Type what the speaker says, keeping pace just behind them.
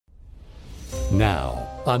Now,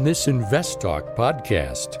 on this Invest Talk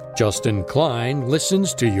podcast, Justin Klein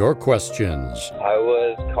listens to your questions. I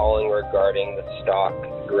was calling regarding the stock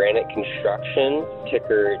Granite Construction,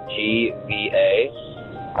 ticker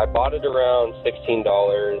GVA. I bought it around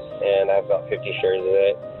 $16 and I have about 50 shares of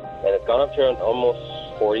it. And it's gone up to around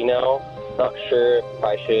almost 40 now. Not sure if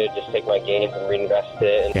I should just take my gains and reinvest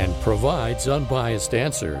it. And provides unbiased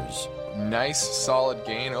answers. Nice, solid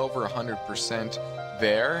gain, over 100%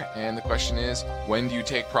 there. And the question is, when do you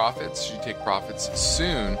take profits? Should you take profits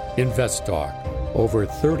soon? Invest Talk. Over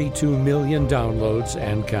 32 million downloads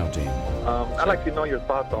and counting. I'd like to know your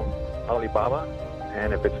thoughts on Alibaba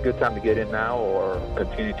and if it's a good time to get in now or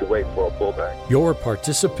continue to wait for a pullback. Your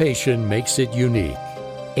participation makes it unique.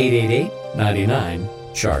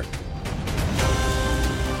 888-99-CHART.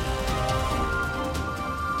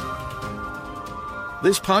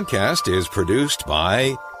 This podcast is produced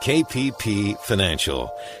by KPP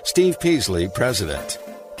Financial. Steve Peasley, President.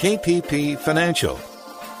 KPP Financial.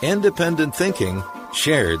 Independent thinking,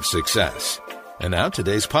 shared success. And now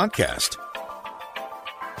today's podcast.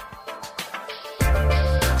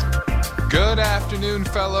 Good afternoon,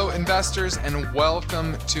 fellow investors, and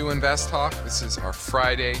welcome to Invest Talk. This is our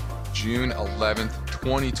Friday, June 11th,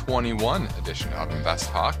 2021 edition of Invest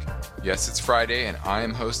Talk. Yes, it's Friday, and I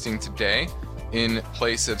am hosting today in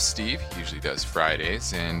place of Steve. He usually does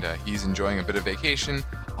Fridays, and he's enjoying a bit of vacation.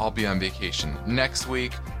 I'll be on vacation next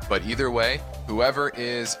week, but either way, whoever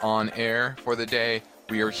is on air for the day,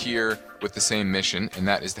 we are here with the same mission, and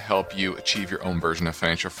that is to help you achieve your own version of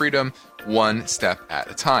financial freedom, one step at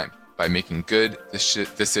a time, by making good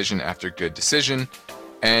decision after good decision.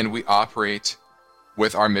 And we operate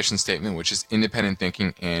with our mission statement, which is independent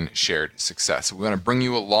thinking and shared success. So we want to bring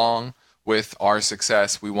you along with our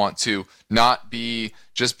success. We want to not be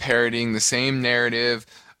just parroting the same narrative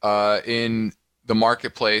in the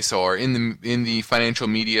marketplace or in the financial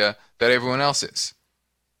media that everyone else is.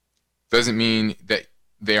 Doesn't mean that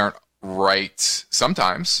they aren't right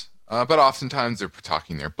sometimes, but oftentimes they're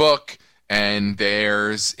talking their book, and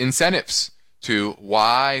there's incentives to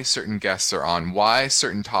why certain guests are on, why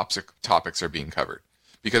certain topics are being covered.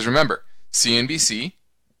 Because remember, CNBC,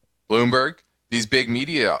 Bloomberg, these big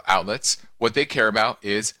media outlets, what they care about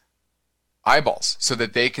is eyeballs so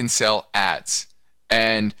that they can sell ads.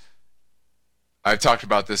 And I've talked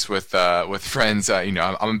about this with friends.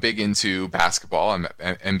 I'm big into basketball.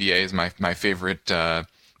 NBA is my favorite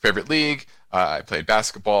league. I played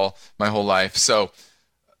basketball my whole life, so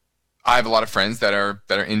I have a lot of friends that are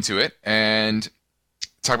into it. And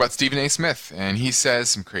talk about Stephen A. Smith, and he says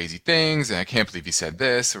some crazy things, and I can't believe he said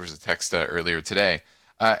this. There was a text earlier today.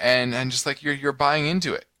 And just like you're buying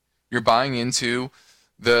into it. You're buying into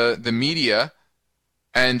the media,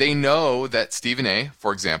 and they know that Stephen A.,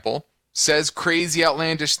 for example, says crazy,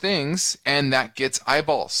 outlandish things, and that gets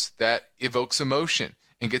eyeballs, that evokes emotion,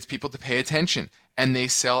 and gets people to pay attention, and they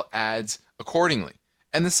sell ads accordingly.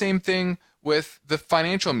 And the same thing with the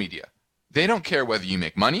financial media. They don't care whether you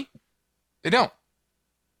make money. They don't.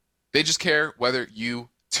 They just care whether you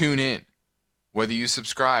tune in, whether you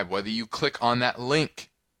subscribe, whether you click on that link,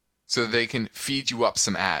 so they can feed you up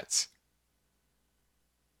some ads.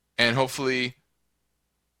 And hopefully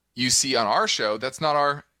you see on our show, that's not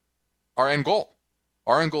our end goal.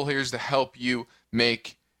 Our end goal here is to help you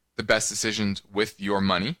make the best decisions with your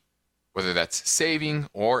money, whether that's saving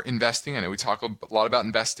or investing. I know we talk a lot about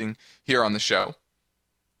investing here on the show,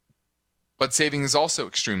 but saving is also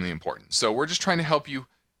extremely important. So we're just trying to help you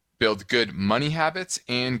build good money habits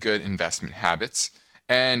and good investment habits.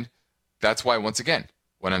 And that's why, once again,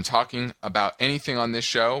 when I'm talking about anything on this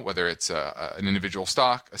show, whether it's an individual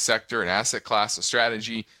stock, a sector, an asset class, a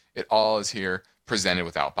strategy, it all is here presented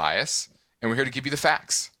without bias. And we're here to give you the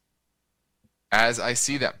facts as I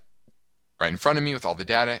see them right in front of me with all the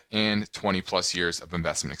data and 20 plus years of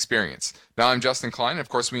investment experience. Now, I'm Justin Klein. And of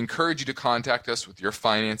course, we encourage you to contact us with your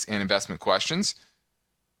finance and investment questions.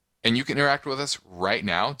 And you can interact with us right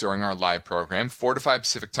now during our live program, 4 to 5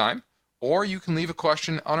 Pacific time, or you can leave a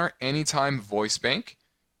question on our Anytime Voice Bank.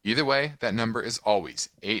 Either way, that number is always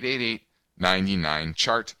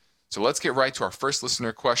 888-99-CHART. So let's get right to our first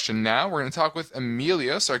listener question now. We're going to talk with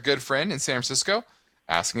Emilios, our good friend in San Francisco,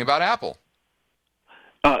 asking about Apple.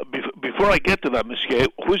 Before I get to that, Monsieur,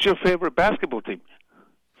 who's your favorite basketball team?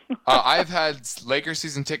 I've had Lakers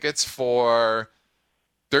season tickets for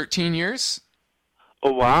 13 years.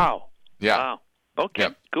 Oh, wow. Yeah. Wow. Okay,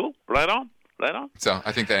 Yep. Cool. Right on. So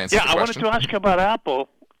I think that answers the I wanted question. to ask you about Apple,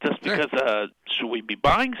 just Sure. because should we be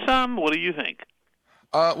buying some? What do you think?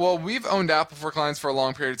 Well, we've owned Apple for clients for a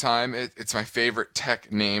long period of time. It's my favorite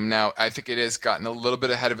tech name. Now, I think it has gotten a little bit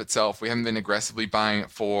ahead of itself. We haven't been aggressively buying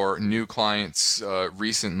it for new clients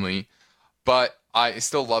recently, but I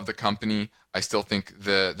still love the company. I still think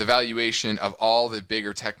the valuation of all the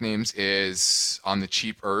bigger tech names is on the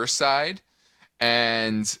cheaper side.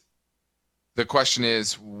 And the question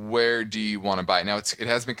is, where do you want to buy? Now, it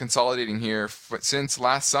has been consolidating here since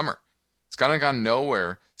last summer. It's kind of gone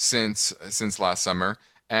nowhere since last summer,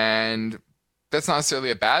 and that's not necessarily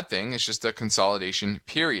a bad thing. It's just a consolidation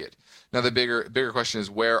period. Now, the bigger question is,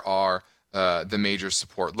 where are the major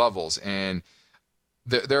support levels? And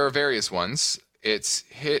there are various ones. It's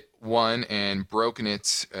hit one and broken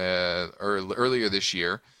it earlier this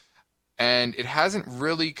year, and it hasn't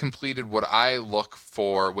really completed what I look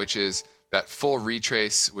for, which is that full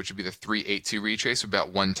retrace, which would be the 382 retrace, about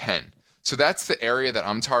 110. So that's the area that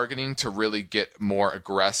I'm targeting to really get more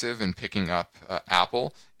aggressive in picking up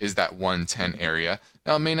Apple, is that 110 area.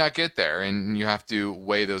 Now, it may not get there, and you have to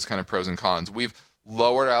weigh those kind of pros and cons. We've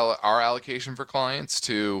lowered our allocation for clients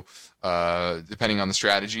to, depending on the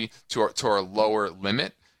strategy, to our lower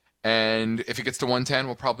limit. And if it gets to 110,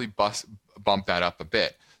 we'll probably bump that up a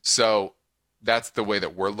bit. So that's the way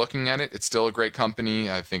that we're looking at it. It's still a great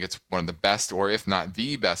company. I think it's one of the best, or if not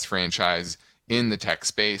the best franchise in the tech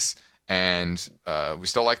space. And we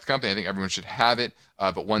still like the company. I think everyone should have it.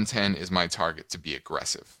 But 110 is my target to be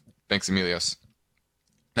aggressive. Thanks, Emilios.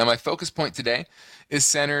 Now, my focus point today is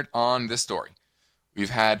centered on this story. We've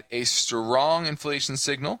had a strong inflation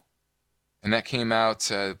signal, and that came out,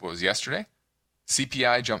 yesterday?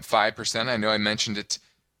 CPI jumped 5%. I know I mentioned it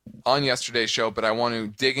on yesterday's show, but I want to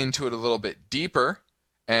dig into it a little bit deeper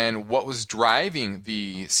and what was driving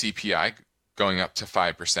the CPI going up to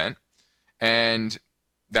 5%. And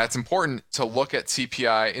that's important to look at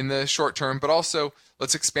CPI in the short term, but also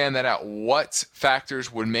let's expand that out. What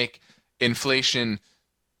factors would make inflation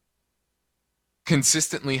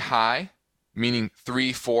consistently high, meaning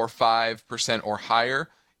 3, 4, 5% or higher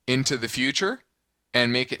into the future,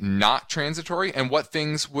 and make it not transitory? And what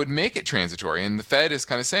things would make it transitory? And the Fed is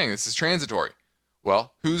kind of saying this is transitory.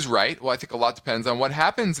 Well, who's right? Well, I think a lot depends on what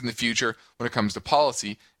happens in the future when it comes to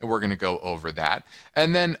policy, and we're going to go over that.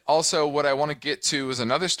 And then also what I want to get to is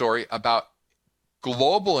another story about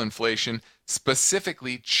global inflation,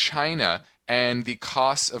 specifically China and the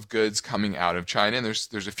costs of goods coming out of China. And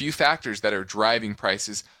there's a few factors that are driving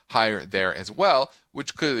prices higher there as well,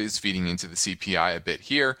 which clearly is feeding into the CPI a bit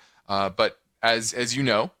here. But as you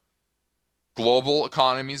know, global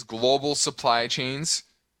economies, global supply chains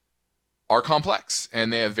are complex,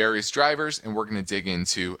 and they have various drivers, and we're going to dig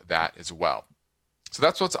into that as well. So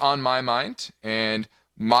that's what's on my mind, and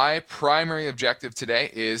my primary objective today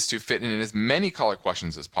is to fit in as many caller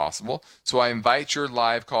questions as possible. So I invite your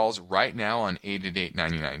live calls right now on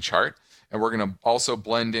 888-99-CHART, and we're going to also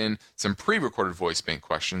blend in some pre-recorded voice bank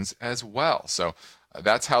questions as well. So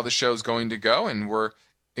that's how the show's going to go, and we're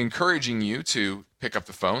encouraging you to pick up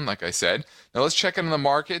the phone, like I said. Now let's check in on the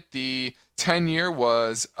market. The 10-year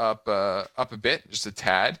was up a bit, just a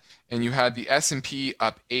tad, and you had the S&P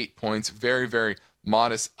up 8 points. Very, very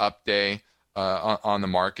modest up day on the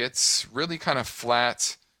markets. Really kind of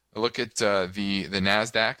flat. Look at the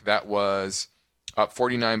NASDAQ. That was up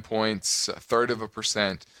 49 points,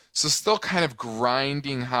 1/3%. So still kind of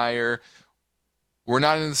grinding higher. We're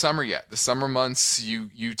not in the summer yet. The summer months,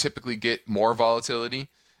 you typically get more volatility,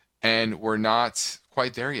 and we're not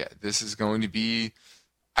quite there yet. This is going to be,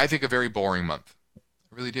 I think, a very boring month.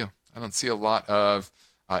 I really do. I don't see a lot of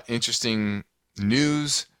interesting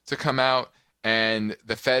news to come out, and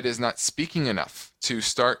the Fed is not speaking enough to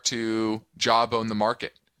start to jawbone the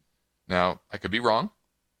market. Now, I could be wrong.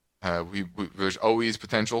 There's always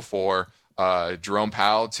potential for Jerome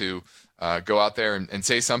Powell to go out there and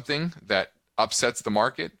say something that upsets the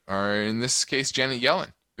market, or in this case, Janet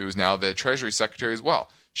Yellen, who is now the Treasury Secretary as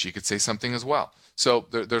well. She could say something as well. So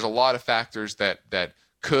there's a lot of factors that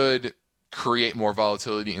could create more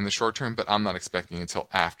volatility in the short term, but I'm not expecting it until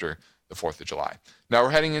after the 4th of July. Now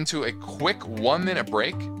we're heading into a quick 1-minute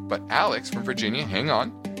break, but Alex from Virginia, hang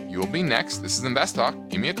on. You will be next. This is Invest Talk.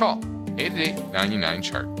 Give me a call,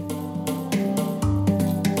 888-99-CHART.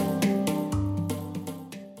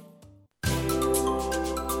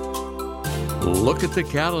 Look at the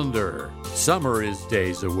calendar. Summer is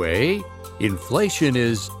days away. Inflation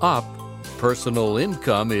is up. Personal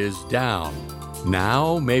income is down.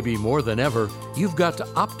 Now, maybe more than ever, you've got to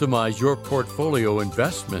optimize your portfolio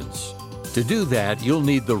investments. To do that, you'll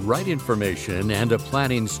need the right information and a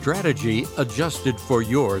planning strategy adjusted for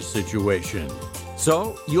your situation.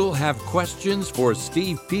 So, you'll have questions for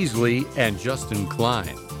Steve Peasley and Justin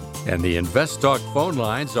Klein. And the InvestTalk phone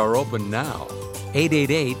lines are open now.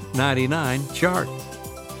 888-99-CHART.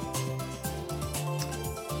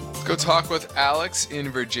 Let's go talk with Alex in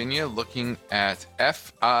Virginia looking at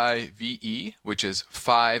FIVE, which is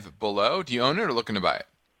Five Below. Do you own it or looking to buy it?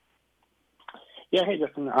 Yeah, hey,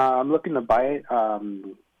 Justin. I'm looking to buy it. I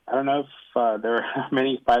don't know if there are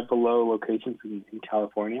many Five Below locations in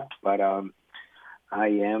California, but I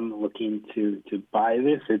am looking to buy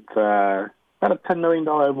this. It's about a $10 million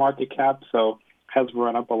market cap, so has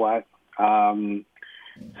run up a lot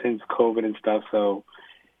since COVID and stuff. So,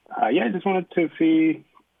 I just wanted to see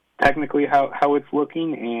technically how it's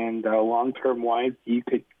looking, and long-term wise,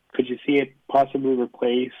 could you see it possibly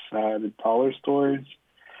replace the dollar stores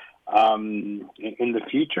in the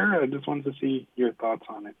future? I just wanted to see your thoughts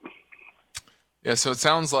on it. Yeah, so it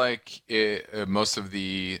sounds like most of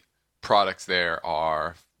the products there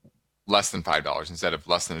are less than $5 instead of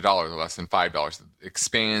less than $1 or less than $5. It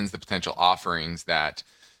expands the potential offerings that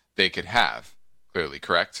they could have. Clearly,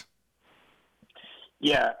 correct?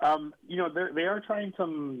 Yeah, they are trying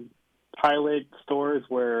some pilot stores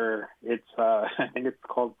where it's I think it's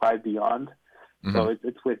called Five Beyond, so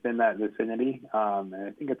it's within that vicinity, and I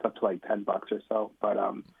think it's up to like $10 or so. But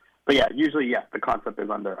yeah, usually the concept is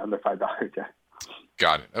under $5. Yeah.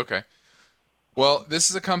 Got it. Okay. Well, this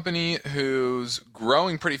is a company who's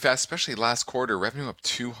growing pretty fast, especially last quarter, revenue up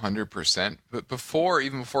 200%. But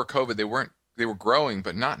even before COVID, they were growing,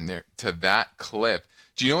 but not to that clip.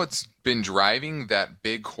 Do you know what's been driving that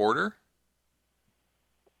big quarter?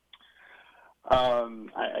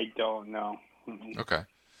 I don't know. Okay.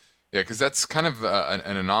 Yeah, because that's kind of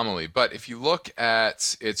an anomaly. But if you look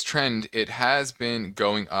at its trend, it has been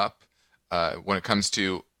going up when it comes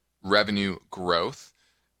to revenue growth,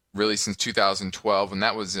 really since 2012, when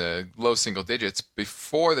that was low single digits.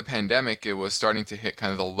 Before the pandemic, it was starting to hit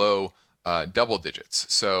kind of the low double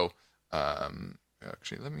digits. So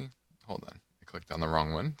actually, hold on. I clicked on the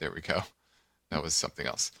wrong one. There we go. That was something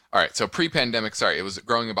else. All right, so pre-pandemic, it was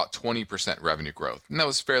growing about 20% revenue growth. And that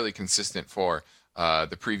was fairly consistent for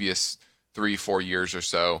the previous 3-4 years or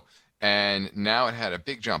so. And now it had a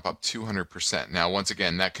big jump up 200%. Now, once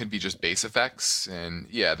again, that could be just base effects. And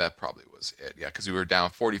yeah, that probably was it. Yeah, because we were down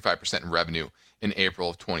 45% in revenue in April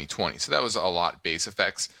of 2020. So that was a lot base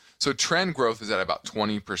effects. So trend growth is at about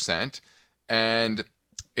 20%. And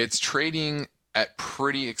it's trading at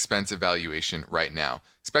pretty expensive valuation right now.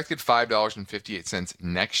 Expected $5.58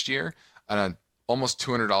 next year on an almost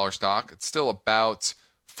 $200 stock. It's still about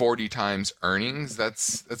 40 times earnings.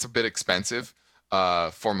 That's a bit expensive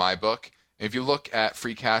for my book. And if you look at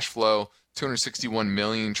free cash flow, $261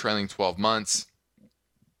 million trailing 12 months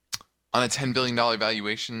on a $10 billion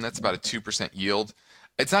valuation, that's about a 2% yield.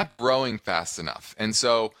 It's not growing fast enough. And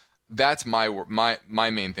so that's my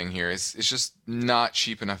main thing here is it's just not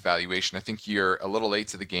cheap enough valuation. I think you're a little late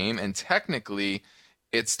to the game, and technically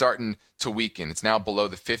it's starting to weaken. It's now below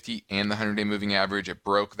the 50 and the 100-day moving average. It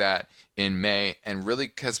broke that in May and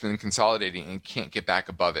really has been consolidating and can't get back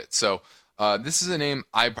above it. So this is a name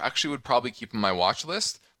I actually would probably keep on my watch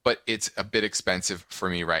list, but it's a bit expensive for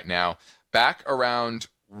me right now. Back around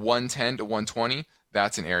 110 to 120,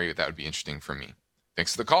 that's an area that would be interesting for me.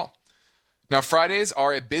 Thanks for the call. Now, Fridays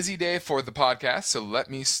are a busy day for the podcast, so let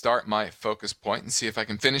me start my focus point and see if I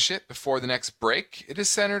can finish it before the next break. It is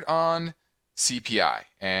centered on CPI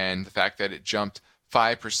and the fact that it jumped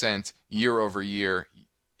 5% year over year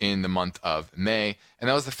in the month of May, and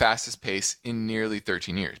that was the fastest pace in nearly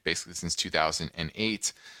 13 years, basically since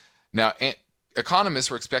 2008. Now,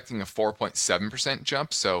 economists were expecting a 4.7%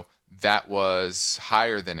 jump, so that was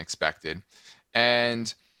higher than expected,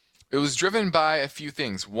 and it was driven by a few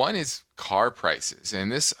things. One is car prices,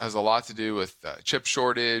 and this has a lot to do with chip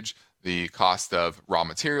shortage, the cost of raw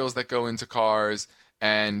materials that go into cars,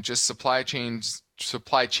 and just supply chain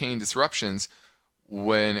disruptions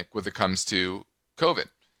when it comes to COVID.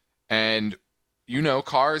 And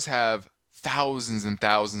cars have thousands and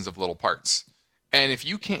thousands of little parts. And if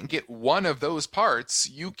you can't get one of those parts,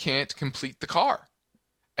 you can't complete the car.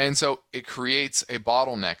 And so it creates a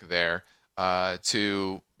bottleneck there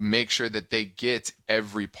to make sure that they get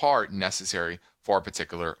every part necessary for a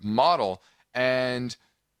particular model. And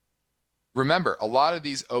remember, a lot of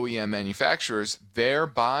these OEM manufacturers, they're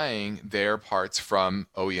buying their parts from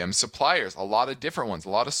OEM suppliers, a lot of different ones, a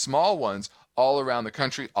lot of small ones all around the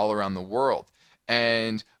country, all around the world.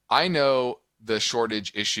 And I know the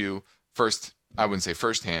shortage issue I wouldn't say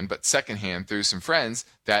firsthand, but secondhand through some friends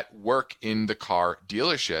that work in the car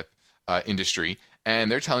dealership industry.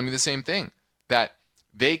 And they're telling me the same thing, that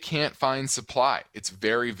they can't find supply. It's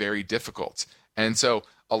very, very difficult. And so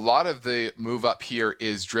a lot of the move up here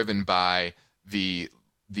is driven by the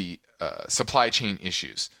the supply chain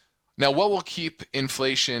issues. Now, what will keep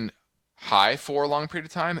inflation high for a long period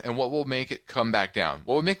of time, and what will make it come back down?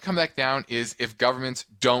 What will make it come back down is if governments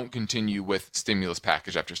don't continue with stimulus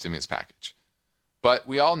package after stimulus package. But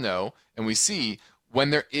we all know, and we see,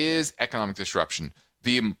 when there is economic disruption,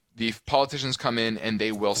 the politicians come in and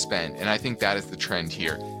they will spend. And I think that is the trend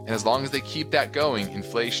here. And as long as they keep that going,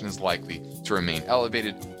 inflation is likely to remain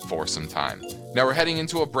elevated for some time. Now we're heading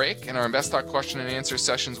into a break, and our Invest Talk question and answer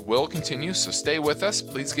sessions will continue. So stay with us.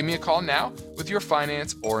 Please give me a call now with your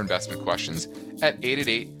finance or investment questions at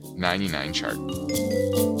 888-99-CHART.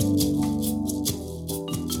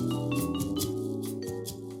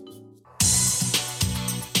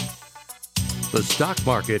 The stock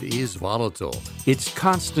market is volatile. It's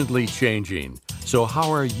constantly changing. So how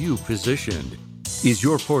are you positioned? Is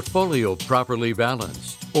your portfolio properly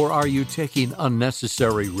balanced, or are you taking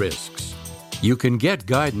unnecessary risks? You can get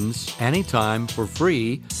guidance anytime for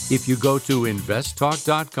free if you go to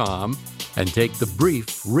investtalk.com and take the brief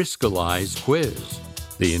Riskalyze quiz.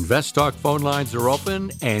 The Invest Talk phone lines are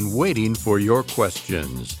open and waiting for your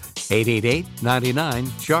questions.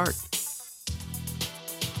 888-99-CHART.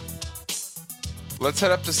 Let's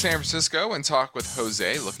head up to San Francisco and talk with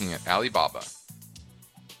Jose looking at Alibaba.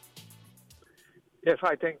 Yes,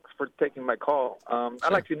 hi. Thanks for taking my call.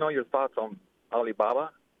 I'd like to know your thoughts on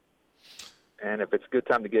Alibaba, and if it's a good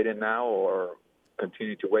time to get in now or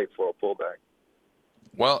continue to wait for a pullback.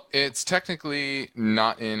 Well, it's technically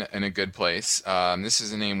not in a good place. This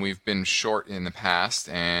is a name we've been short in the past,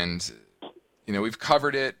 and we've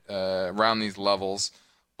covered it around these levels,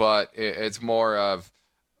 but it's more of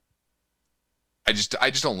I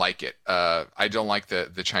just don't like it. I don't like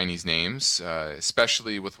the Chinese names,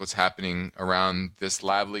 especially with what's happening around this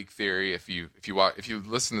lab leak theory. If you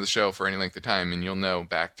listen to the show for any length of time, and you'll know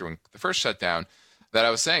back during the first shutdown that I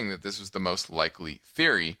was saying that this was the most likely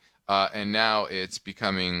theory, and now it's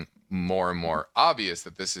becoming more and more obvious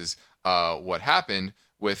that this is what happened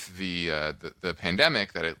with the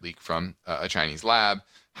pandemic, that it leaked from a Chinese lab.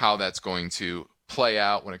 How that's going to play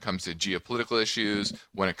out when it comes to geopolitical issues,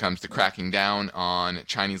 when it comes to cracking down on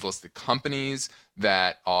Chinese listed companies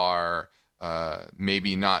that are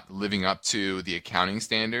maybe not living up to the accounting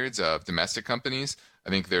standards of domestic companies. I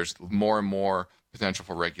think there's more and more potential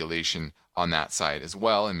for regulation on that side as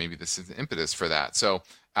well, and maybe this is the impetus for that. So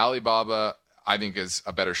Alibaba, I think, is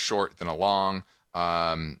a better short than a long.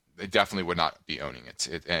 It definitely would not be owning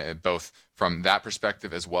it, both from that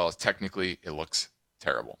perspective as well as technically it looks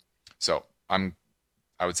terrible. So I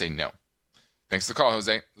would say no. Thanks for the call,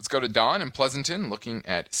 Jose. Let's go to Don in Pleasanton looking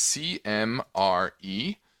at CMRE,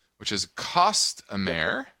 which is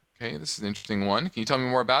Costamare. Okay, this is an interesting one. Can you tell me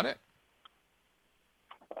more about it?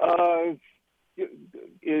 It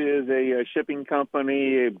is a shipping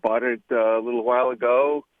company. I bought it a little while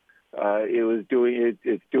ago.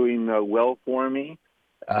 It's doing well for me.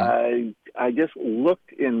 I just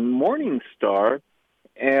looked in Morningstar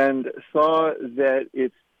and saw that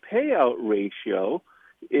its payout ratio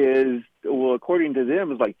is, well, according to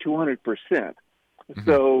them, is like 200%.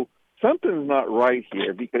 So something's not right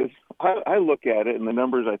here, because I look at it and the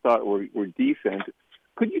numbers I thought were decent.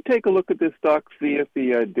 Could you take a look at this stock, see if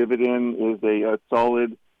the dividend is a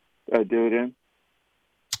solid dividend?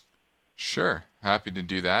 Sure, happy to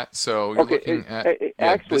do that. So you're looking at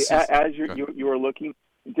as you are looking,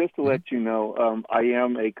 just to let you know, I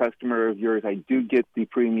am a customer of yours. I do get the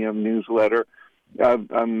premium newsletter.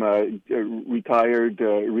 I'm retired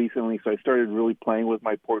recently, so I started really playing with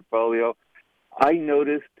my portfolio. I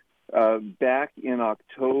noticed back in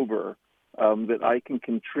October that I can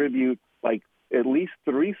contribute like at least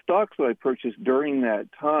 3 stocks that I purchased during that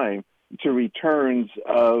time to returns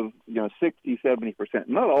of 60, 70%.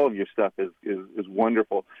 Not all of your stuff is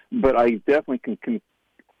wonderful, but I definitely can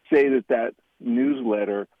say that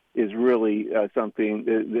newsletter is really something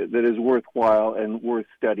that is worthwhile and worth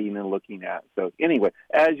studying and looking at. So anyway,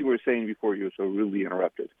 as you were saying before, you were so rudely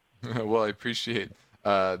interrupted. Well, I appreciate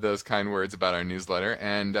those kind words about our newsletter.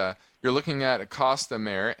 And you're looking at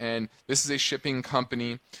Costamare, and this is a shipping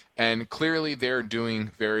company, and clearly they're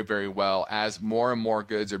doing very, very well as more and more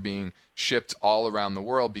goods are being shipped all around the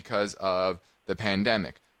world because of the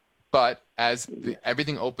pandemic. But as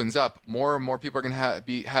everything opens up, more and more people are going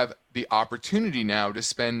to have the opportunity now to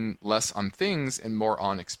spend less on things and more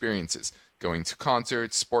on experiences, going to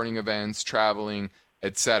concerts, sporting events, traveling,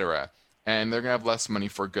 etc. And they're going to have less money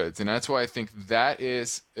for goods. And that's why I think that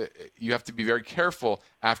is, you have to be very careful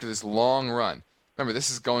after this long run. Remember, this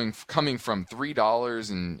is coming from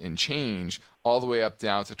 $3 and change all the way up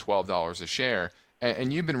down to $12 a share.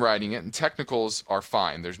 And you've been riding it, and technicals are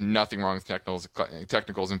fine. There's nothing wrong with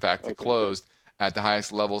technicals. In fact, it closed at the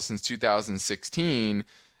highest level since 2016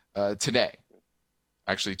 today.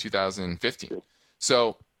 Actually, 2015.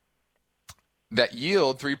 So that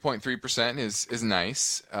yield, 3.3%, is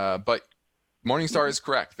nice, but Morningstar is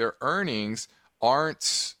correct. Their earnings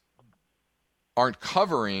aren't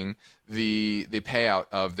covering the payout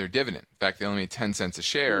of their dividend. In fact, they only made 10 cents a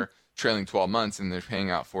share trailing 12 months, and they're paying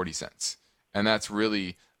out 40 cents. And that's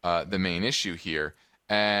really the main issue here.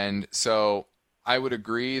 And so I would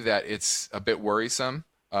agree that it's a bit worrisome.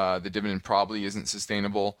 The dividend probably isn't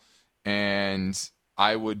sustainable, and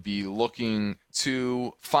I would be looking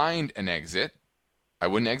to find an exit. I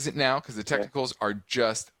wouldn't exit now because the technicals are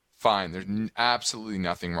just fine. There's absolutely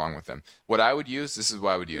nothing wrong with them. What I would use, this is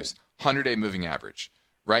what I would use, 100-day moving average.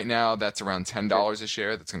 Right now, that's around $10 a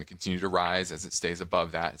share. That's going to continue to rise as it stays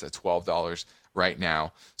above that. It's at $12 right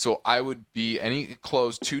now. So I would be any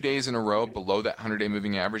close 2 days in a row below that 100-day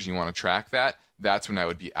moving average. You want to track that. That's when I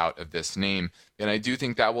would be out of this name. And I do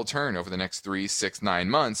think that will turn over the next 3, 6, 9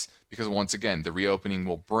 months because, once again, the reopening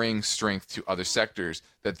will bring strength to other sectors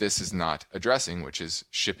that this is not addressing, which is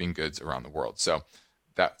shipping goods around the world. So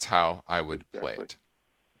that's how I would play it.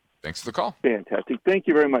 Thanks for the call. Fantastic. Thank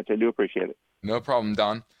you very much. I do appreciate it. No problem,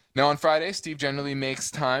 Don. Now, on Friday, Steve generally makes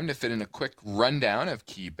time to fit in a quick rundown of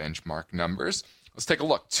key benchmark numbers. Let's take a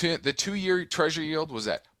look. The 2-year Treasury yield was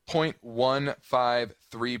at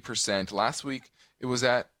 0.153%. Last week, it was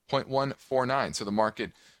at 0.149. So the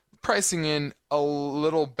market pricing in a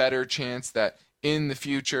little better chance that in the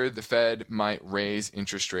future, the Fed might raise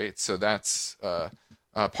interest rates. So that's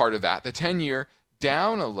part of that. The 10-year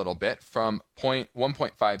down a little bit from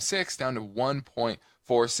 1.56 down to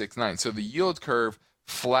 1.469. So the yield curve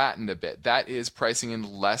flattened a bit. That is pricing in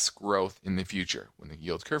less growth in the future. When the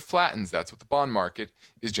yield curve flattens, that's what the bond market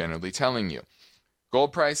is generally telling you.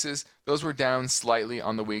 Gold prices, those were down slightly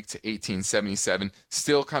on the week to $1,877.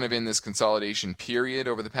 Still kind of in this consolidation period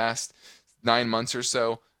over the past 9 months or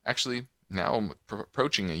so. Actually, now I'm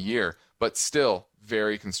approaching a year, but still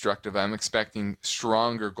very constructive. I'm expecting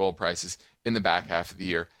stronger gold prices in the back half of the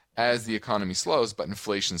year as the economy slows, but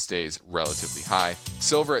inflation stays relatively high.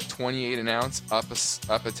 Silver at $28 an ounce, up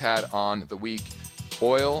a tad on the week.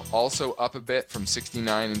 Oil also up a bit from $69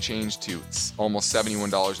 and change to almost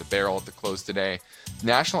 $71 a barrel at the close today.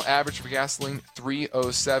 National average for gasoline,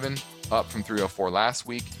 $3.07, up from $3.04 last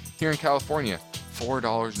week. Here in California,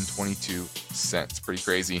 $4.22. Pretty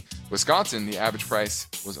crazy. Wisconsin, the average price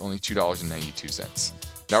was only $2.92.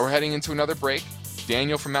 Now we're heading into another break.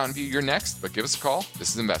 Daniel from Mountain View, you're next, but give us a call.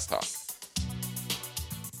 This is Invest Talk.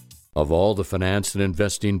 Of all the finance and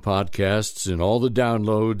investing podcasts and all the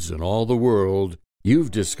downloads in all the world,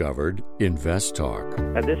 you've discovered Invest Talk.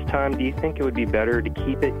 At this time, do you think it would be better to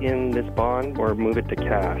keep it in this bond or move it to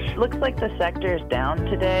cash? Looks like the sector is down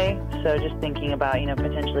today, so just thinking about,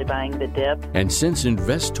 potentially buying the dip. And since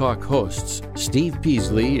Invest Talk hosts Steve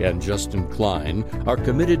Peasley and Justin Klein are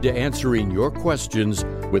committed to answering your questions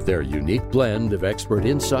with their unique blend of expert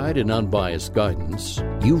insight and unbiased guidance,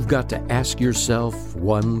 you've got to ask yourself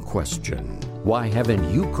one question. Why haven't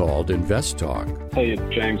you called Invest Talk? Hey,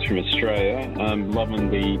 it's James from Australia. I'm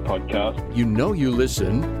loving the podcast. You know you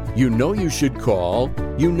listen. You know you should call.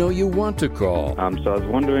 You know you want to call. So I was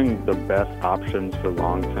wondering the best options for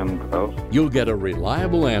long-term growth. You'll get a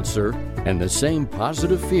reliable answer and the same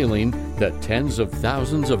positive feeling that tens of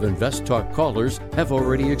thousands of Invest Talk callers have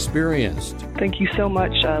already experienced. Thank you so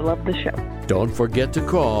much. I love the show. Don't forget to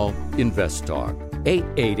call Invest Talk.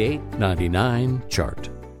 888-99-CHART.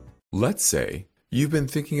 Let's say you've been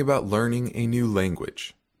thinking about learning a new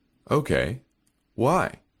language. Okay,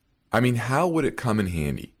 why? I mean, how would it come in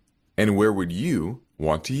handy? And where would you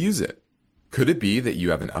want to use it? Could it be that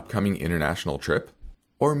you have an upcoming international trip?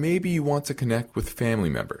 Or maybe you want to connect with family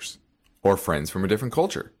members or friends from a different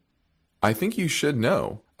culture? I think you should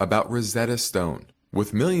know about Rosetta Stone.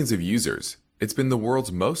 With millions of users, it's been the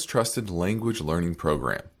world's most trusted language learning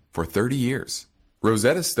program for 30 years.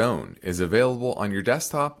 Rosetta Stone is available on your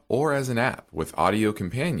desktop or as an app with Audio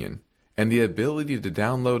Companion and the ability to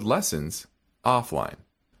download lessons offline.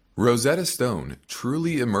 Rosetta Stone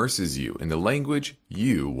truly immerses you in the language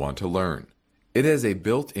you want to learn. It has a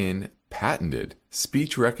built-in, patented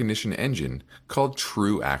speech recognition engine called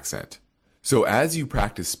True Accent. So as you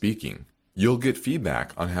practice speaking, you'll get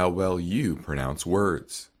feedback on how well you pronounce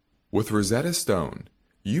words. With Rosetta Stone,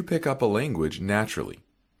 you pick up a language naturally,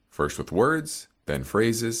 first with words, then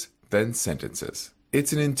phrases, then sentences.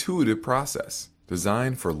 It's an intuitive process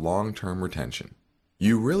designed for long-term retention.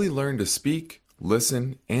 You really learn to speak,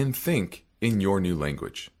 listen, and think in your new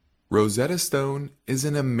language. Rosetta Stone is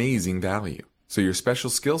an amazing value, so your special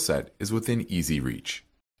skill set is within easy reach.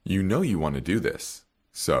 You know you want to do this.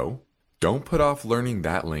 So, Don't put off learning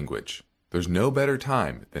that language. There's no better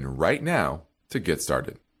time than right now to get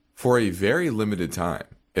started. For a very limited time,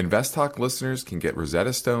 InvestTalk listeners can get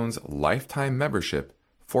Rosetta Stone's lifetime membership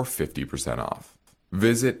for 50% off.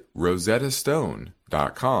 Visit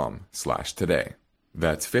rosettastone.com/today.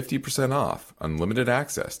 That's 50% off unlimited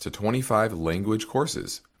access to 25 language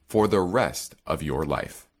courses for the rest of your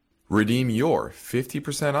life. Redeem your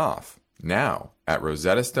 50% off now at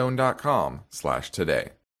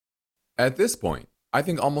rosettastone.com/today. At this point, I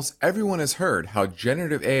think almost everyone has heard how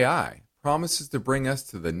generative AI promises to bring us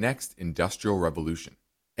to the next industrial revolution.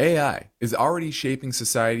 AI is already shaping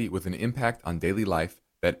society with an impact on daily life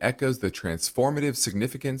that echoes the transformative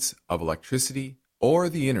significance of electricity or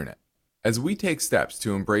the internet. As we take steps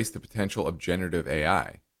to embrace the potential of generative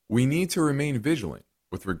AI, we need to remain vigilant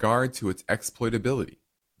with regard to its exploitability.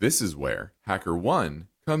 This is where HackerOne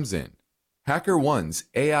comes in. HackerOne's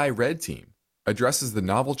AI Red Team addresses the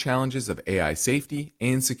novel challenges of AI safety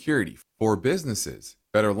and security for businesses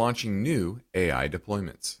that are launching new AI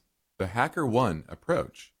deployments. The HackerOne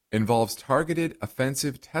approach involves targeted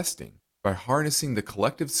offensive testing by harnessing the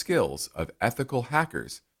collective skills of ethical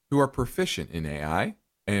hackers who are proficient in AI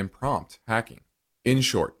and prompt hacking. In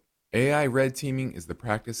short, AI red teaming is the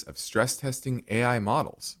practice of stress testing AI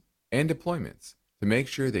models and deployments to make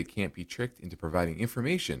sure they can't be tricked into providing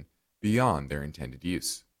information beyond their intended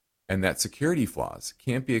use, and that security flaws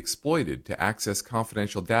can't be exploited to access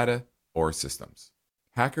confidential data or systems.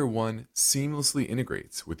 HackerOne seamlessly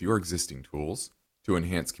integrates with your existing tools to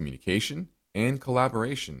enhance communication and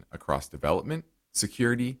collaboration across development,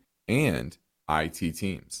 security, and IT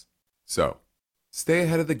teams. So, stay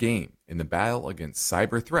ahead of the game in the battle against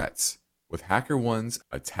cyber threats with HackerOne's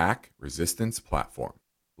attack resistance platform.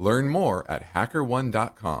 Learn more at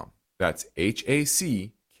hackerone.com. That's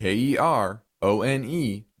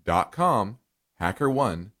HackerOne.com,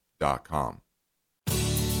 hackerone.com.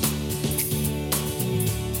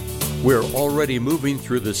 We're already moving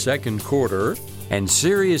through the second quarter, and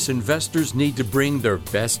serious investors need to bring their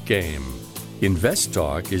best game.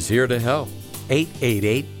 InvestTalk is here to help.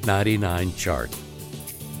 888-99-CHART.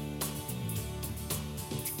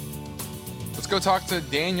 Let's go talk to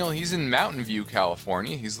Daniel. He's in Mountain View,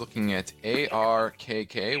 California. He's looking at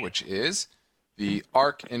ARKK, which is the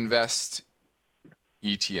ARK Invest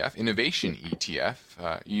ETF, Innovation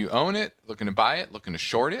ETF. You own it, looking to buy it, looking to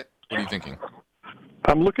short it? What are you thinking?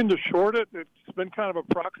 I'm looking to short it. It's been kind of a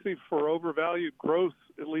proxy for overvalued growth,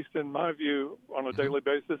 at least in my view, on a daily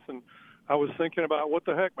basis. And I was thinking about what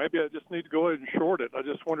the heck, maybe I just need to go ahead and short it. I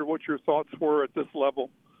just wondered what your thoughts were at this level.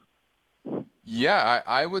 Yeah,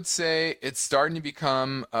 I would say it's starting to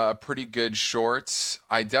become a pretty good short.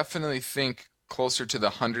 I definitely think closer to the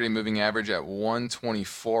 100-day moving average at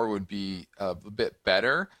 124 would be a bit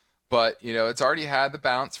better. But, you know, it's already had the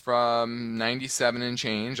bounce from 97 and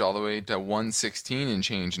change all the way to 116 and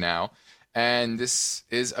change now. And this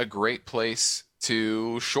is a great place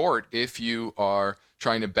to short if you are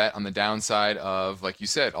trying to bet on the downside of, like you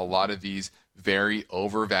said, a lot of these very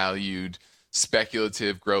overvalued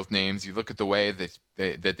speculative growth names. You look at the way that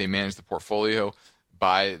they manage the portfolio.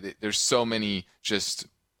 There's so many just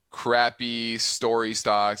crappy story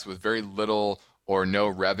stocks with very little or no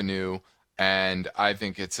revenue. And I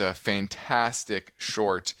think it's a fantastic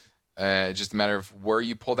short. Just a matter of where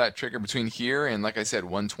you pull that trigger between here and, like I said,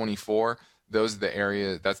 124. That's the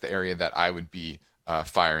area that I would be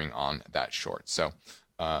firing on that short. So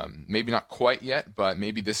maybe not quite yet, but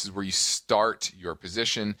maybe this is where you start your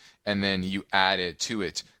position and then you add it to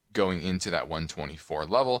it going into that 124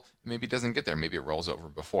 level. Maybe it doesn't get there. Maybe it rolls over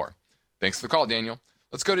before. Thanks for the call, Daniel.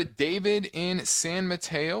 Let's go to David in San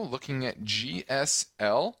Mateo looking at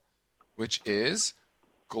GSL, which is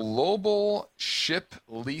Global Ship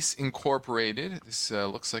Lease Incorporated. This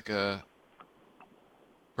looks like a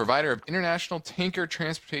provider of international tanker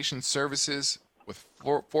transportation services with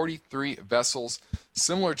 43 vessels,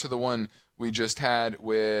 similar to the one we just had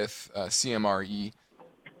with CMRE.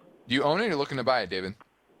 Do you own it or looking to buy it, David?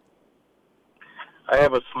 I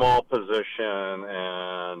have a small position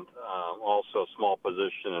and also a small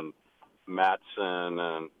position in Matson,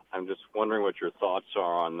 and I'm just wondering what your thoughts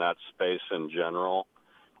are on that space in general.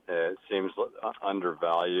 It seems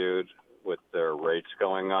undervalued with their rates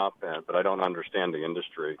going up, but I don't understand the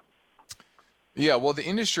industry. Yeah, well, the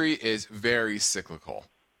industry is very cyclical.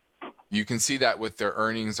 You can see that with their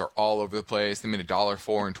earnings are all over the place. They made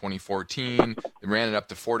 $1.04 in 2014. They ran it up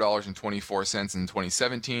to $4.24 in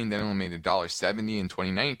 2017. Then only made $1.70 in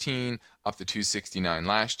 2019, up to $2.69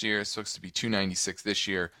 last year. So it's to be $2.96 this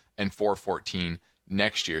year and $4.14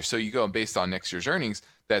 next year. So you go based on next year's earnings,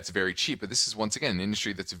 that's very cheap. But this is, once again, an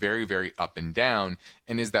industry that's very, very up and down.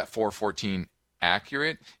 And is that 414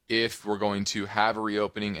 accurate? If we're going to have a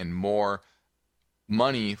reopening and more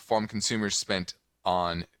money from consumers spent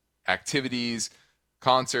on activities,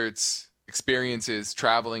 concerts, experiences,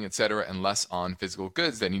 traveling, etc., and less on physical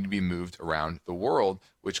goods that need to be moved around the world,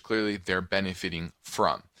 which clearly they're benefiting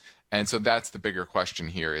from. And so that's the bigger question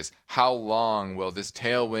here, is how long will this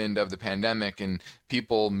tailwind of the pandemic and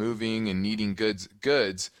people moving and needing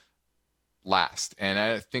goods last? And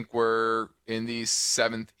I think we're in the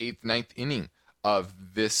 7th, 8th, 9th inning of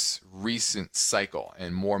this recent cycle,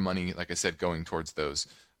 and more money, like I said, going towards those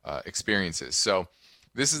experiences. So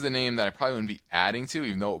this is the name that I probably wouldn't be adding to,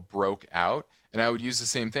 even though it broke out. And I would use the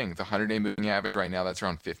same thing. The 100-day moving average right now, that's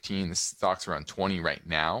around 15. The stock's around 20 right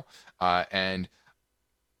now. And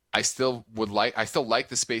I still like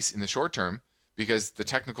the space in the short term because the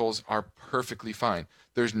technicals are perfectly fine.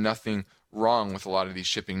 There's nothing wrong with a lot of these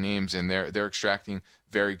shipping names, and they're extracting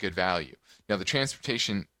very good value. Now, the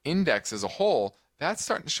transportation index as a whole, that's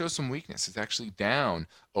starting to show some weakness. It's actually down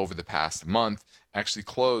over the past month. Actually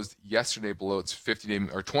closed yesterday below its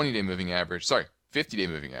 50-day or 20-day moving average. Sorry, 50-day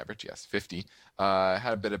moving average. Yes, 50.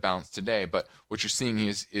 Had a bit of bounce today, but what you're seeing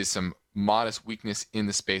is some modest weakness in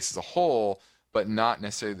the space as a whole, but not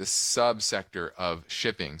necessarily the subsector of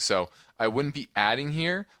shipping. So I wouldn't be adding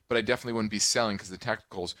here, but I definitely wouldn't be selling because the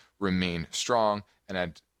technicals remain strong, and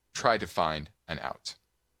I'd try to find an out.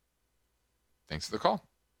 Thanks for the call.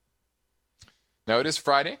 Now it is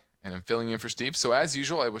Friday, and I'm filling in for Steve. So as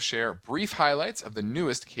usual, I will share brief highlights of the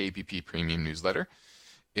newest KPP Premium newsletter.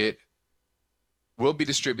 It will be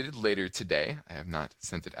distributed later today. I have not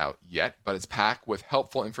sent it out yet, but it's packed with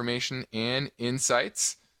helpful information and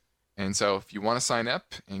insights. And so if you want to sign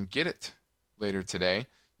up and get it later today,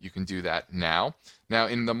 you can do that now. Now,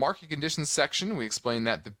 in the market conditions section, we explained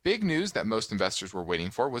that the big news that most investors were waiting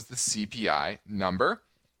for was the CPI number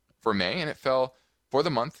for May, and it fell for the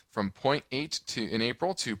month from 0.8 in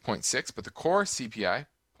April to 0.6, but the core CPI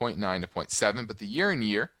 0.9 to 0.7, but the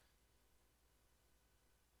year-on-year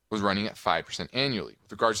was running at 5% annually.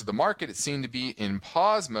 With regards to the market, it seemed to be in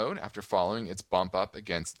pause mode after following its bump up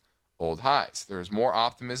against old highs. There is more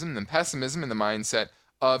optimism than pessimism in the mindset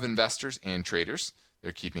of investors and traders.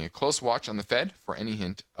 They're keeping a close watch on the Fed for any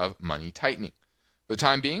hint of money tightening. For the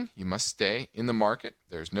time being, you must stay in the market.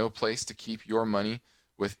 There's no place to keep your money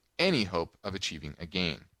with any hope of achieving a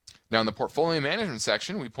gain. Now, in the portfolio management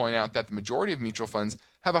section, we point out that the majority of mutual funds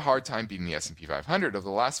have a hard time beating the S&P 500. Over the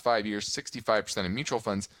last 5 years, 65% of mutual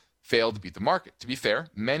funds failed to beat the market. To be fair,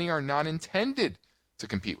 many are not intended to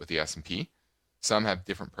compete with the S&P. Some have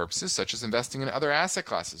different purposes, such as investing in other asset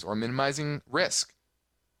classes or minimizing risk.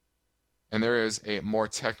 And there is a more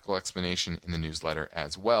technical explanation in the newsletter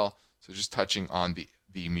as well. So just touching on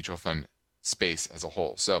the mutual fund space as a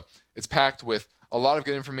whole. So it's packed with a lot of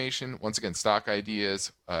good information. Once again, stock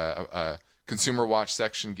ideas, consumer watch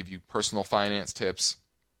section, give you personal finance tips.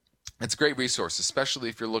 It's a great resource, especially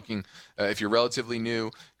if you're looking, if you're relatively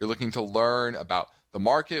new, you're looking to learn about the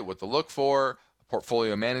market, what to look for,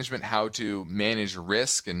 portfolio management, how to manage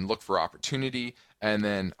risk and look for opportunity. And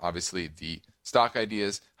then obviously the stock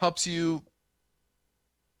ideas helps you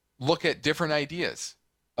look at different ideas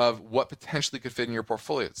of what potentially could fit in your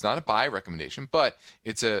portfolio. It's not a buy recommendation, but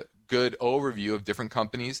it's a good overview of different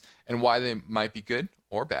companies and why they might be good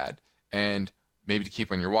or bad, and maybe to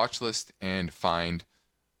keep on your watch list and find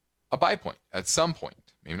a buy point at some point.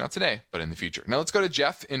 Maybe not today, but in the future. Now let's go to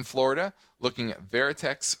Jeff in Florida, looking at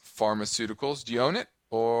Veritex Pharmaceuticals. Do you own it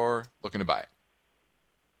or looking to buy it?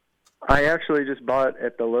 I actually just bought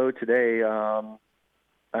at the low today.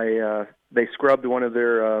 They scrubbed one of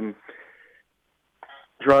their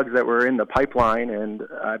drugs that were in the pipeline, and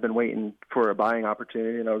I've been waiting for a buying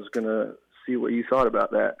opportunity, and I was going to see what you thought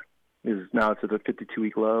about that. Now it's at a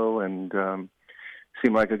 52-week low, and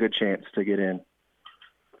seemed like a good chance to get in.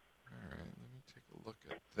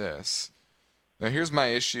 This. Now here's my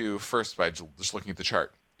issue first by just looking at the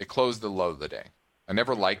chart. It closed the low of the day. I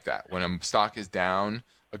never like that. When a stock is down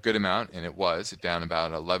a good amount, and it down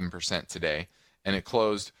about 11% today, and it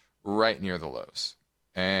closed right near the lows.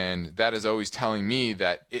 And that is always telling me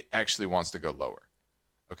that it actually wants to go lower.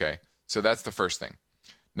 Okay, so that's the first thing.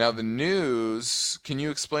 Now the news, can you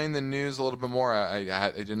explain the news a little bit more?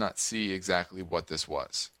 I did not see exactly what this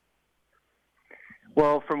was.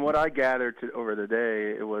 Well, from what I gathered over the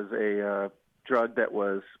day, it was a drug that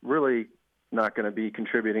was really not going to be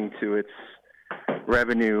contributing to its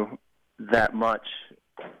revenue that much.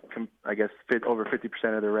 I guess over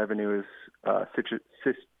 50% of the revenue is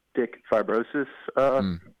cystic fibrosis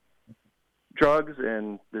drugs,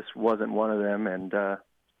 and this wasn't one of them. And that's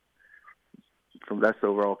the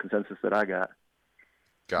overall consensus that I got.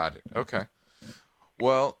 Got it. Okay.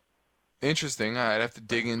 Well, interesting. I'd have to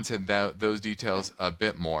dig into those details a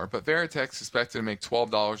bit more. But Veritex is expected to make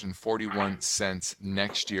 $12.41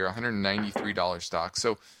 next year, $193 stock.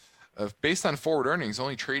 So based on forward earnings,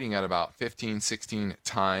 only trading at about 15, 16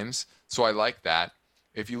 times. So I like that.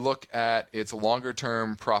 If you look at its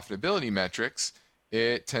longer-term profitability metrics,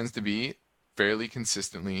 it tends to be fairly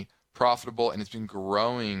consistently profitable, and it's been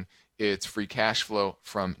growing its free cash flow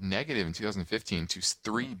from negative in 2015 to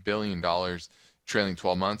 $3 billion trailing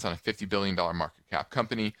 12 months on a $50 billion market cap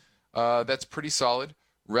company. That's pretty solid.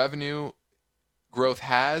 Revenue growth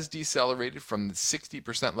has decelerated from the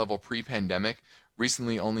 60% level pre-pandemic,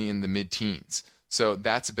 recently only in the mid-teens. So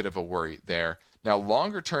that's a bit of a worry there. Now,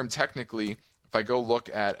 longer term, technically, if I go look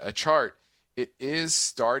at a chart, it is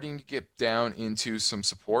starting to get down into some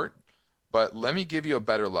support, but let me give you a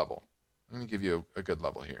better level. Let me give you a good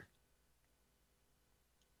level here.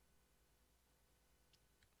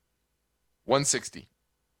 160,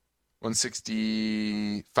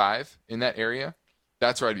 165 in that area.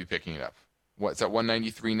 That's where I'd be picking it up. It's at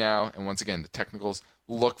 193 now, and once again, the technicals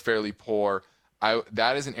look fairly poor.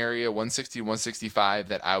 That is an area, 160, 165,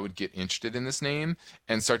 that I would get interested in this name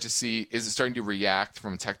and start to see, is it starting to react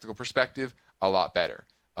from a technical perspective a lot better.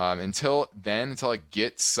 Until I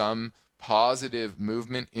get some positive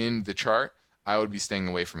movement in the chart, I would be staying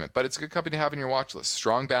away from it. But it's a good company to have in your watch list.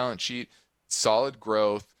 Strong balance sheet, solid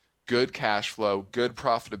growth, good cash flow, good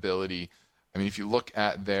profitability. I mean, if you look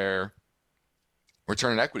at their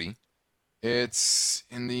return on equity, it's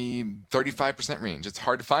in the 35% range. It's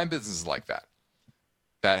hard to find businesses like that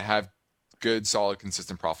have good, solid,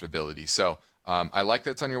 consistent profitability. So I like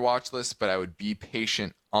that it's on your watch list, but I would be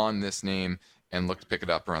patient on this name and look to pick it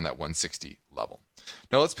up around that 160 level.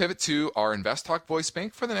 Now let's pivot to our Invest Talk voice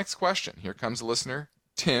bank for the next question. Here comes a listener,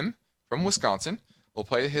 Tim from Wisconsin. We'll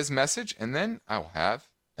play his message, and then I will have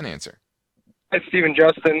an answer. Hi, Steve and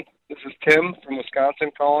Justin. This is Tim from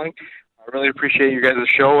Wisconsin calling. I really appreciate you guys'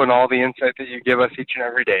 show and all the insight that you give us each and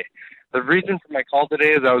every day. The reason for my call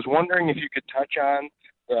today is I was wondering if you could touch on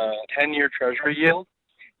the 10-year Treasury yield.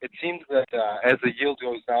 It seems that as the yield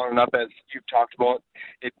goes down and up, as you've talked about,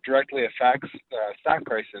 it directly affects stock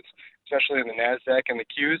prices, especially in the NASDAQ and the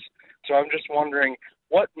Qs. So I'm just wondering,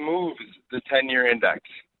 what moves the 10-year index?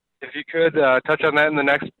 If you could touch on that in the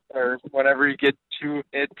next, or whenever you get to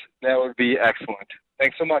it, that would be excellent.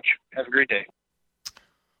 Thanks so much. Have a great day.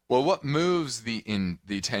 Well, what moves the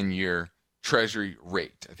 10-year Treasury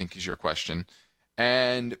rate, I think is your question.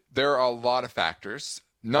 And there are a lot of factors.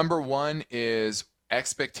 Number one is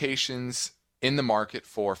expectations in the market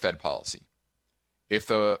for Fed policy. If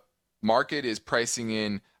the market is pricing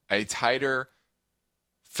in a tighter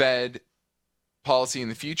Fed policy in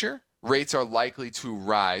the future, rates are likely to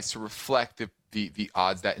rise to reflect the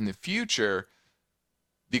odds that in the future,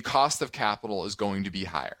 the cost of capital is going to be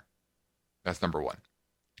higher. That's number one.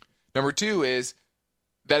 Number two is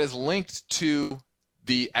that is linked to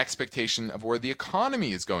the expectation of where the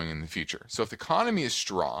economy is going in the future. So if the economy is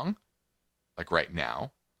strong, like right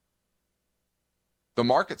now, the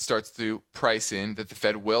market starts to price in that the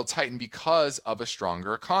Fed will tighten because of a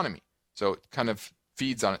stronger economy. So it kind of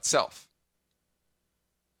feeds on itself.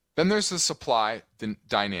 Then there's the supply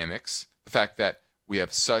dynamics, the fact that we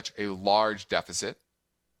have such a large deficit.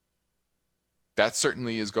 That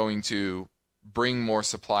certainly is going to bring more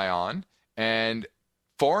supply on, and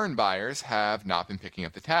foreign buyers have not been picking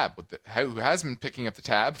up the tab. Who has been picking up the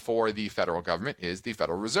tab for the federal government is the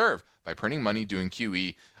Federal Reserve by printing money, doing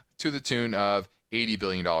QE to the tune of $80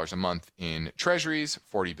 billion a month in treasuries,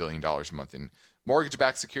 $40 billion a month in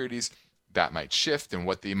mortgage-backed securities. That might shift, and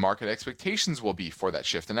what the market expectations will be for that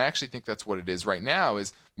shift. And I actually think that's what it is right now,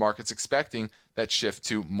 is markets expecting that shift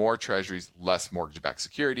to more treasuries, less mortgage-backed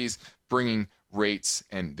securities, bringing rates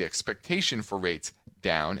and the expectation for rates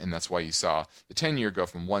down, and that's why you saw the 10-year go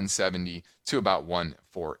from 170 to about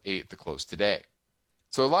 148 the close today.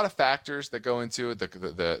 So a lot of factors that go into it,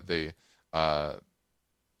 the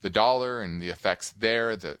dollar and the effects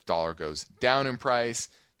there. The dollar goes down in price.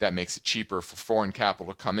 That makes it cheaper for foreign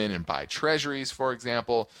capital to come in and buy treasuries, for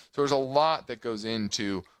example. So there's a lot that goes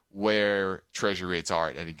into where treasury rates are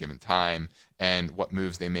at any given time and what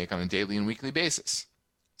moves they make on a daily and weekly basis.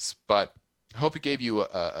 But I hope it gave you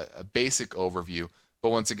a basic overview. But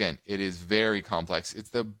once again, it is very complex.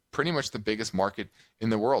 It's pretty much the biggest market in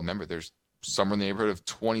the world. Remember, there's somewhere in the neighborhood of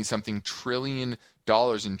 20-something trillion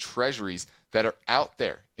dollars in treasuries that are out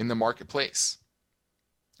there in the marketplace.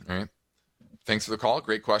 All right. Thanks for the call.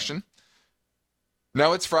 Great question.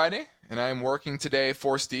 Now it's Friday, and I'm working today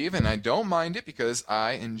for Steve, and I don't mind it because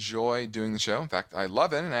I enjoy doing the show. In fact, I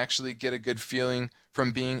love it, and I actually get a good feeling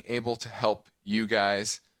from being able to help you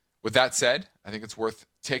guys. With that said, I think it's worth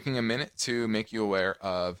taking a minute to make you aware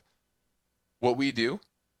of what we do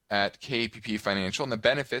at KPP Financial and the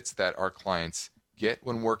benefits that our clients get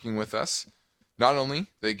when working with us. Not only do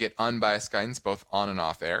they get unbiased guidance both on and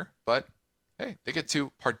off air, but hey, they get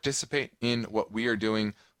to participate in what we are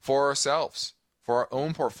doing for ourselves, for our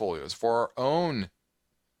own portfolios, for our own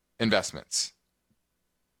investments.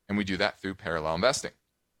 And we do that through parallel investing.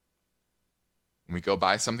 When we go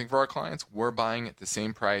buy something for our clients, we're buying at the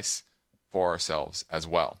same price for ourselves as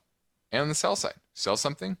well. And on the sell side, sell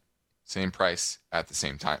something, same price at the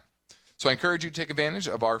same time. So I encourage you to take advantage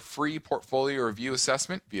of our free portfolio review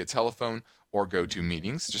assessment via telephone or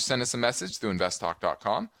GoToMeetings. Just send us a message through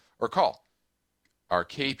investtalk.com or call our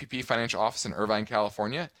KPP Financial Office in Irvine,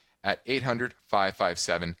 California at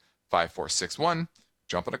 800-557-5461.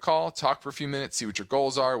 Jump on a call, talk for a few minutes, see what your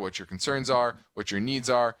goals are, what your concerns are, what your needs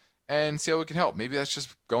are, and see how we can help. Maybe that's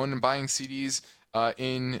just going and buying CDs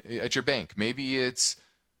at your bank. Maybe it's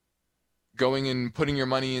going and putting your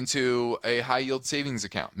money into a high-yield savings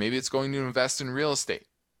account. Maybe it's going to invest in real estate.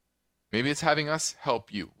 Maybe it's having us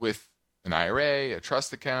help you with an IRA, a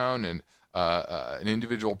trust account, and an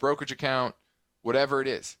individual brokerage account, whatever it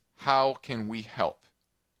is. How can we help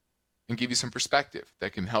and give you some perspective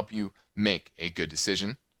that can help you make a good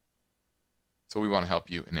decision? So we want to help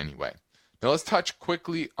you in any way. Now let's touch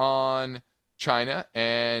quickly on China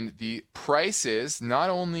and the prices, not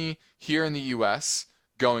only here in the U.S.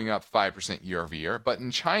 going up 5% year over year, but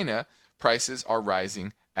in China, prices are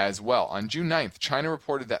rising as well. On June 9th, China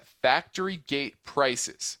reported that factory gate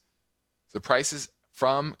prices, the prices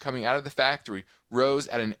from coming out of the factory, rose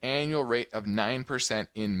at an annual rate of 9%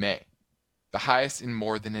 in May, the highest in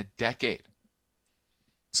more than a decade.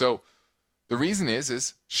 So the reason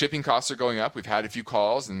is shipping costs are going up. We've had a few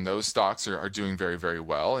calls, and those stocks are doing very, very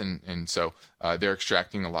well, and so they're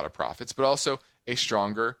extracting a lot of profits, but also a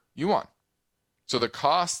stronger yuan. So the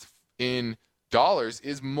cost in dollars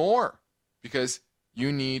is more because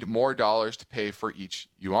you need more dollars to pay for each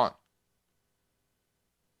yuan.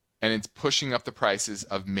 And it's pushing up the prices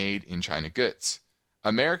of made in China goods.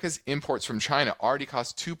 America's imports from China already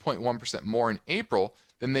cost 2.1% more in April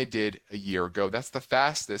than they did a year ago. That's the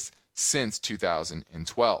fastest since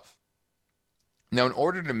 2012. Now, in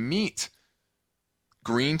order to meet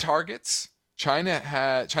green targets,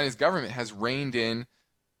 China's government has reined in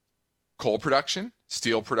coal production,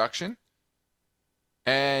 steel production,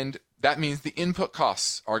 and that means the input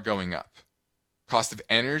costs are going up. Cost of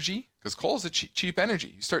energy, because coal is a cheap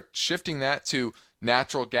energy. You start shifting that to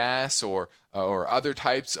natural gas or other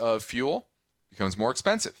types of fuel, it becomes more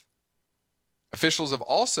expensive. Officials have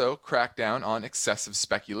also cracked down on excessive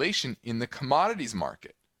speculation in the commodities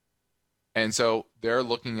market. And so they're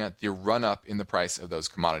looking at the run-up in the price of those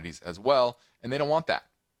commodities as well, and they don't want that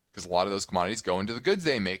because a lot of those commodities go into the goods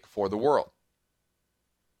they make for the world.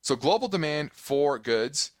 So global demand for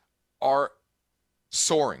goods are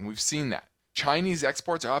soaring. We've seen that. Chinese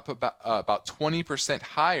exports are up about 20%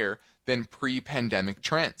 higher than pre-pandemic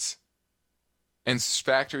trends. And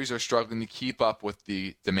factories are struggling to keep up with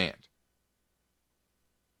the demand.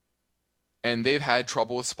 And they've had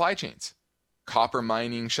trouble with supply chains. Copper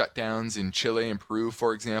mining shutdowns in Chile and Peru,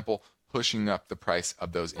 for example, pushing up the price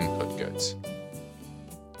of those input goods.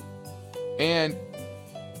 And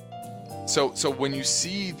so when you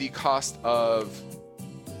see the cost of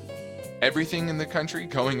everything in the country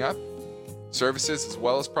going up, services as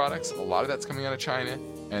well as products, a lot of that's coming out of China,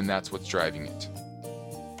 and that's what's driving it.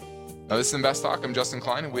 Now, this is Invest Talk. I'm Justin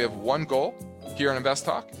Klein, and we have one goal here on Invest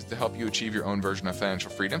Talk is to help you achieve your own version of financial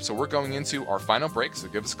freedom. So we're going into our final break, so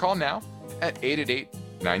give us a call now at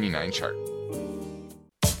 888-99-CHART.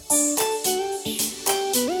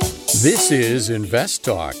 This is Invest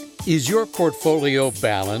Talk. Is your portfolio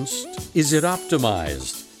balanced? Is it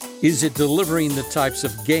optimized? Is it delivering the types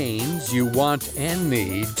of gains you want and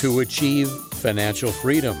need to achieve financial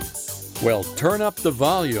freedom? Well, turn up the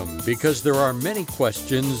volume because there are many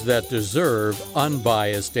questions that deserve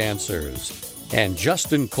unbiased answers. And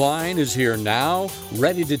Justin Klein is here now,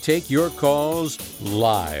 ready to take your calls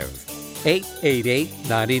live.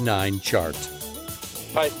 888-99-CHART.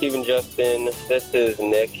 Hi, Steve and Justin. This is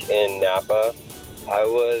Nick in Napa. I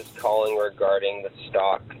was calling regarding the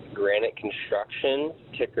stock Granite Construction,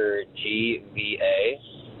 ticker GVA.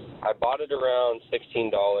 I bought it around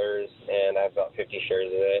 $16, and I have about 50 shares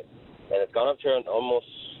of it. And it's gone up to around almost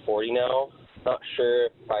 40 now. Not sure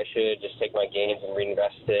if I should just take my gains and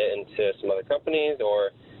reinvest it into some other companies,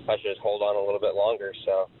 or if I should just hold on a little bit longer.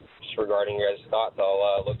 So just regarding your guys' thoughts.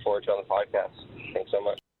 I'll look forward to it on the podcast. Thanks so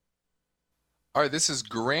much. All right, this is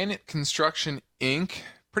Granite Construction, Inc.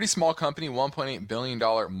 Pretty small company, $1.8 billion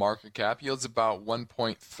market cap, yields about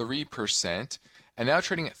 1.3%, and now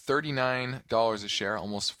trading at $39 a share,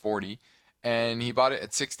 almost $40, and he bought it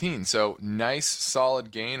at $16. So nice,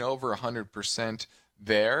 solid gain, over 100%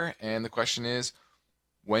 there. And the question is,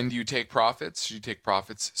 when do you take profits? Should you take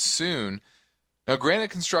profits soon? Now,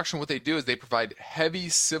 Granite Construction, what they do is they provide heavy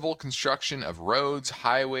civil construction of roads,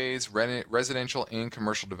 highways, residential and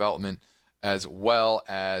commercial development, as well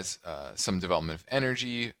as some development of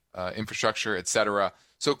energy, infrastructure, etc.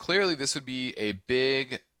 So clearly this would be a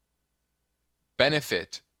big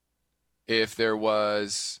benefit if there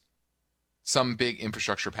was some big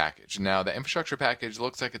infrastructure package. Now, the infrastructure package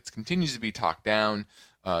looks like it continues to be talked down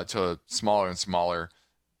to a smaller and smaller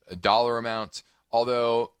dollar amount,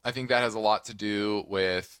 although I think that has a lot to do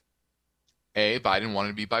with, A, Biden wanted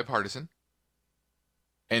to be bipartisan,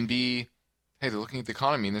 and B, hey, they're looking at the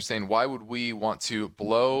economy and they're saying, why would we want to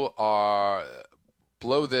blow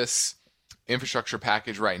this infrastructure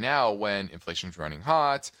package right now when inflation's running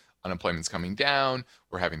hot, unemployment's coming down,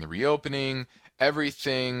 we're having the reopening,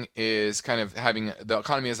 everything is kind of having, the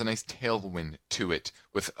economy has a nice tailwind to it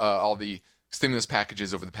with all the stimulus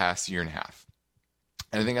packages over the past year and a half.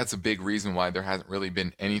 And I think that's a big reason why there hasn't really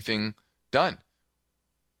been anything done.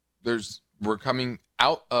 We're coming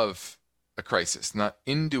out of a crisis, not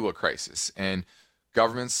into a crisis. And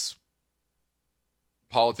governments,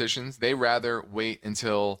 politicians, they rather wait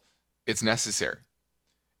until it's necessary.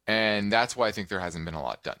 And that's why I think there hasn't been a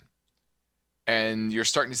lot done. And you're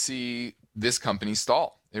starting to see this company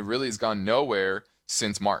stall. It really has gone nowhere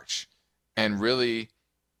since March. And really,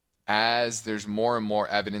 as there's more and more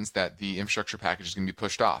evidence that the infrastructure package is going to be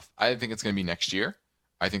pushed off, I think it's going to be next year.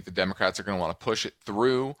 I think the Democrats are going to want to push it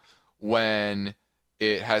through when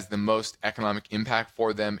it has the most economic impact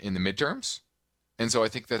for them in the midterms. And so I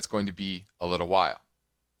think that's going to be a little while.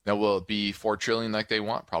 Now, will it be $4 trillion like they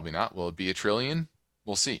want? Probably not. Will it be $1 trillion?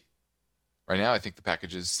 We'll see. Right now, I think the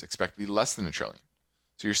package is expected to be less than $1 trillion.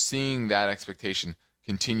 So you're seeing that expectation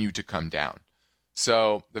continue to come down.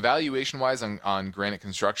 So the valuation-wise on Granite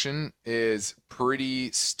Construction is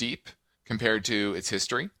pretty steep compared to its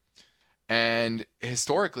history. And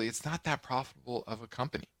historically, it's not that profitable of a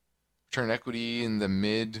company. Return on equity in the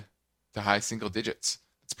mid to high single digits.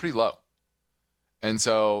 It's pretty low. And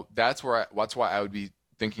so that's why I would be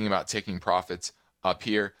thinking about taking profits up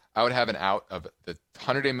here. I would have an out of the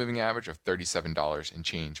 100-day moving average of $37 and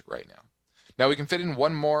change right now. Now we can fit in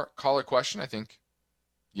one more caller question. I think,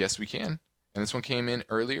 yes, we can. And this one came in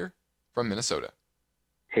earlier from Minnesota.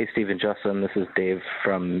 Hey, Steve and Justin. This is Dave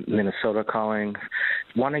from Minnesota calling.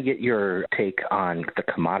 Want to get your take on the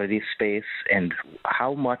commodity space and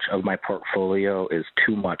how much of my portfolio is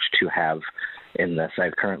too much to have in this.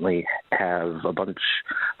 I currently have a bunch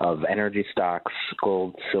of energy stocks,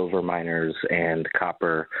 gold, silver miners, and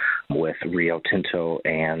copper with Rio Tinto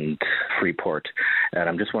and Freeport. And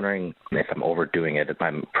I'm just wondering if I'm overdoing it.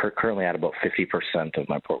 I'm currently at about 50% of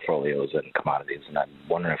my portfolio is in commodities, and I'm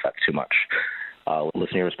wondering if that's too much.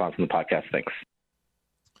 Listen to your response in the podcast. Thanks.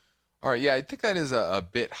 All right, yeah, I think that is a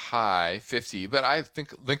bit high, 50, but I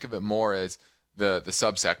think of it more as the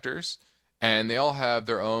subsectors, and they all have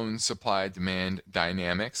their own supply-demand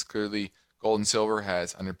dynamics. Clearly, gold and silver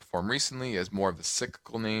has underperformed recently as more of the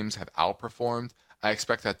cyclical names have outperformed. I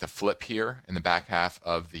expect that to flip here in the back half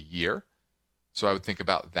of the year. So I would think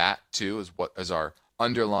about that too as what is our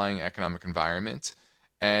underlying economic environment.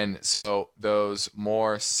 And so those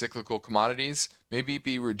more cyclical commodities, maybe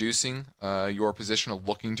be reducing your position or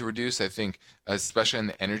looking to reduce. I think, especially on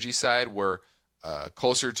the energy side, we're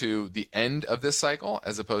closer to the end of this cycle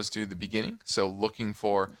as opposed to the beginning. So looking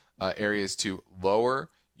for areas to lower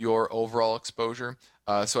your overall exposure.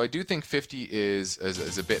 So I do think 50 is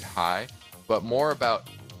a bit high, but more about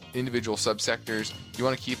individual subsectors. You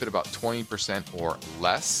want to keep it about 20% or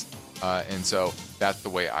less. And so that's the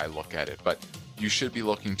way I look at it. But you should be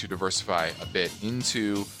looking to diversify a bit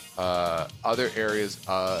into other areas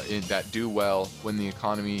that do well when the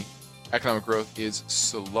economic growth is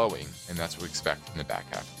slowing, and that's what we expect in the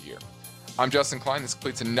back half of the year. I'm Justin Klein. This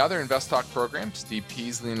completes another Invest Talk program. Steve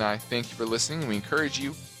Peasley and I thank you for listening. We encourage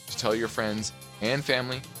you to tell your friends and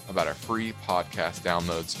family about our free podcast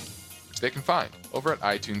downloads, which they can find over at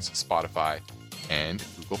iTunes, Spotify, and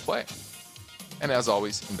Google Play. And as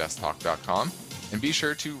always, investtalk.com. And be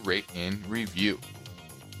sure to rate and review.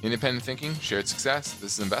 Independent thinking, shared success.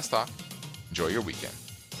 This is Invest Talk. Enjoy your weekend.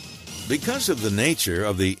 Because of the nature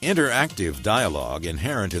of the interactive dialogue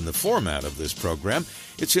inherent in the format of this program,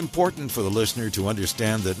 it's important for the listener to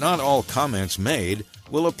understand that not all comments made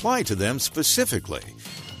will apply to them specifically.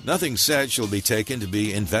 Nothing said shall be taken to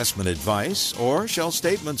be investment advice, or shall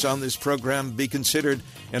statements on this program be considered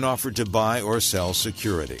an offer to buy or sell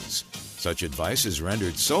securities. Such advice is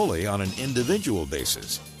rendered solely on an individual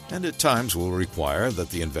basis, and at times will require that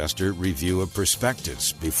the investor review a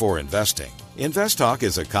prospectus before investing. InvestTalk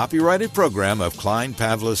is a copyrighted program of Klein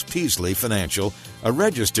Pavlis Peasley Financial, a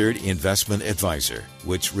registered investment advisor,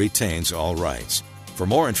 which retains all rights. For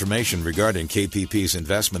more information regarding KPP's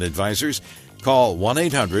investment advisors, call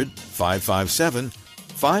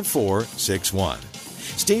 1-800-557-5461.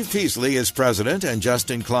 Steve Peasley is President and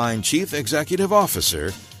Justin Klein Chief Executive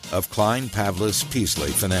Officer of Klein Pavlis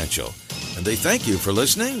Peasley Financial. And they thank you for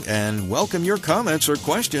listening and welcome your comments or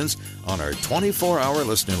questions on our 24-hour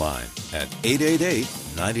listener line at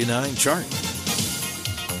 888-99-CHART.